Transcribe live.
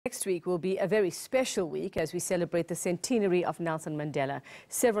Next week will be a very special week as we celebrate the centenary of Nelson Mandela.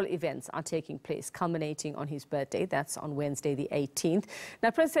 Several events are taking place, culminating on his birthday. That's on Wednesday, the 18th.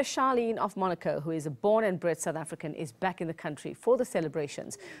 Now, Princess Charlene of Monaco, who is a born and bred South African, is back in the country for the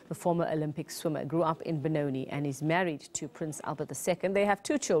celebrations. The former Olympic swimmer grew up in Benoni and is married to Prince Albert II. They have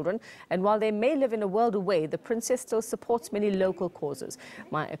 2 children, and while they may live in a world away, the princess still supports many local causes.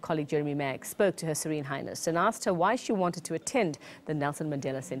 My colleague Jeremy Mag spoke to Her Serene Highness and asked her why she wanted to attend the Nelson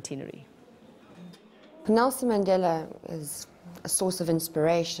Mandela centenary. Nelson Mandela is a source of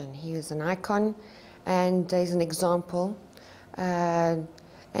inspiration. He is an icon and he's an example, and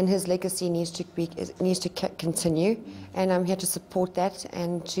his legacy needs to continue, and I'm here to support that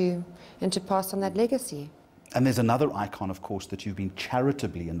and to pass on that legacy. And there's another icon, of course, that you've been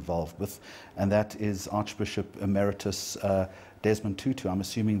charitably involved with, and that is Archbishop Emeritus Desmond Tutu. I'm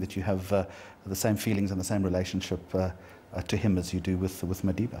assuming that you have the same feelings and the same relationship to him as you do with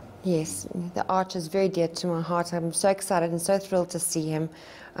Madiba. Yes, the Arch is very dear to my heart. I'm so excited and so thrilled to see him.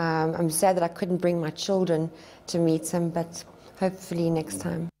 I'm sad that I couldn't bring my children to meet him, but hopefully next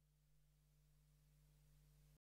time.